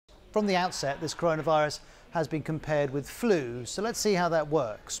From the outset, this coronavirus has been compared with flu, so let's see how that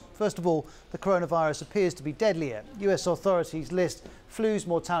works. First of all, the coronavirus appears to be deadlier. US authorities list flu's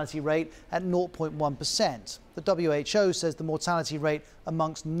mortality rate at 0.1%. The WHO says the mortality rate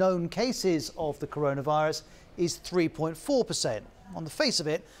amongst known cases of the coronavirus is 3.4%. On the face of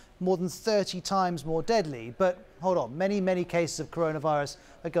it, more than 30 times more deadly. But hold on, many cases of coronavirus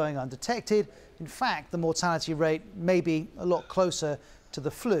are going undetected. In fact, the mortality rate may be a lot closer to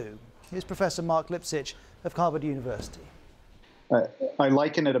the flu. Here's Professor Mark Lipsitch of Harvard University. I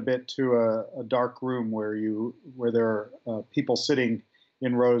liken it a bit to a dark room where there are people sitting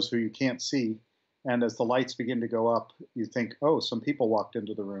in rows who you can't see. And as the lights begin to go up, you think, oh, some people walked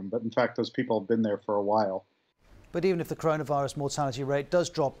into the room. But in fact, those people have been there for a while. But even if the coronavirus mortality rate does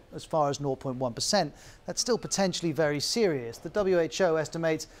drop as far as 0.1%, that's still potentially very serious. The WHO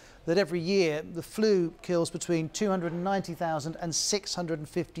estimates that every year the flu kills between 290,000 and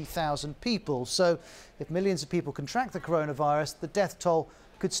 650,000 people. So if millions of people contract the coronavirus, the death toll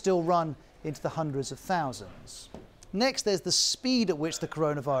could still run into the hundreds of thousands. Next, there's the speed at which the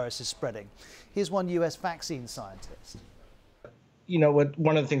coronavirus is spreading. Here's one US vaccine scientist. You know,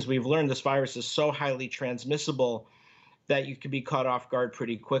 one of the things we've learned, this virus is so highly transmissible that you can be caught off guard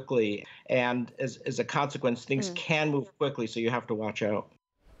pretty quickly. And as a consequence, things can move quickly, so you have to watch out.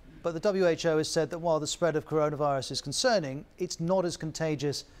 But the WHO has said that while the spread of coronavirus is concerning, it's not as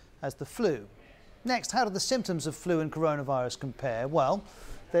contagious as the flu. Next, how do the symptoms of flu and coronavirus compare? Well,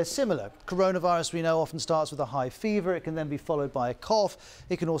 they're similar. Coronavirus, we know, often starts with a high fever. It can then be followed by a cough.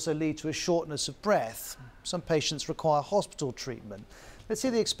 It can also lead to a shortness of breath. Some patients require hospital treatment. Let's see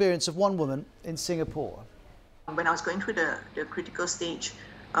the experience of one woman in Singapore. When I was going through the critical stage,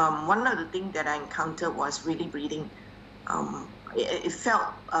 one of the things that I encountered was really breathing. It felt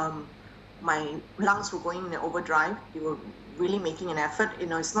my lungs were going in overdrive. They were really making an effort. You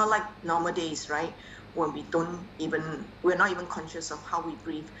know, it's not like normal days, right? When we're not even conscious of how we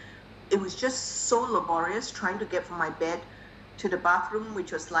breathe. It was just so laborious trying to get from my bed to the bathroom,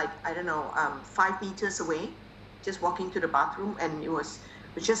 which was like, I don't know, 5 meters away, just walking to the bathroom, and it was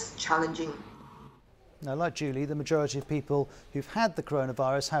just challenging. Now, like Julie, the majority of people who've had the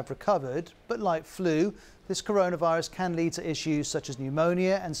coronavirus have recovered, but like flu, this coronavirus can lead to issues such as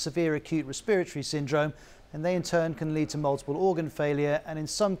pneumonia and severe acute respiratory syndrome, and they in turn can lead to multiple organ failure and in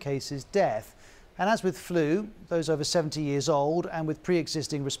some cases death. And as with flu, those over 70 years old and with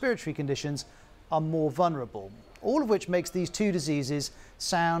pre-existing respiratory conditions are more vulnerable, all of which makes these two diseases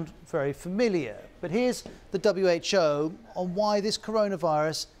sound very familiar. But here's the WHO on why this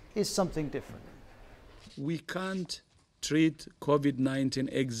coronavirus is something different. We can't treat COVID-19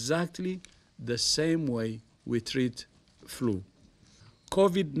 exactly the same way we treat flu.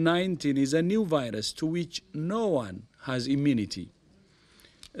 COVID-19 is a new virus to which no one has immunity.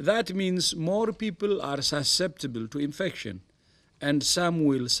 That means more people are susceptible to infection, and some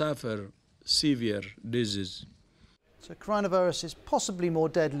will suffer severe disease. So coronavirus is possibly more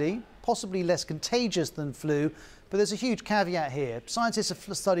deadly, possibly less contagious than flu, but there's a huge caveat here. Scientists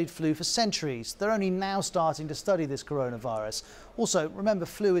have studied flu for centuries. They're only now starting to study this coronavirus. Also, remember,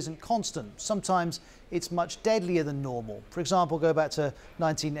 flu isn't constant. Sometimes it's much deadlier than normal. For example, go back to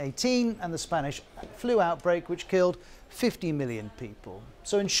 1918 and the Spanish flu outbreak, which killed 50 million people.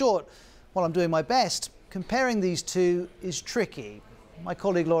 So in short, while I'm doing my best, comparing these two is tricky. My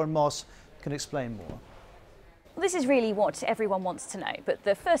colleague Lauren Moss can explain more. Well, this is really what everyone wants to know, but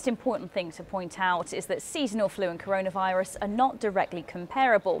the first important thing to point out is that seasonal flu and coronavirus are not directly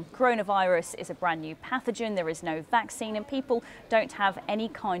comparable. Coronavirus is a brand new pathogen, there is no vaccine, and people don't have any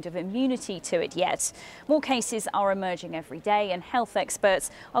kind of immunity to it yet. More cases are emerging every day, and health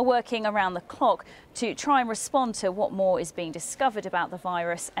experts are working around the clock to try and respond to what more is being discovered about the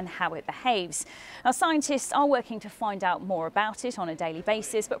virus and how it behaves. Now, scientists are working to find out more about it on a daily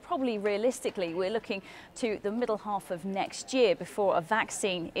basis, but probably realistically we're looking to the middle half of next year before a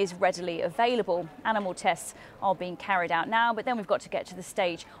vaccine is readily available. Animal tests are being carried out now, but then we've got to get to the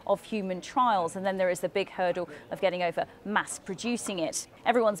stage of human trials, and then there is the big hurdle of getting over mass producing it.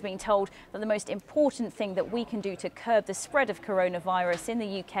 Everyone's being told that the most important thing that we can do to curb the spread of coronavirus in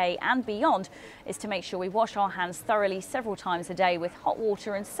the UK and beyond is to make sure we wash our hands thoroughly several times a day with hot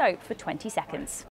water and soap for 20 seconds.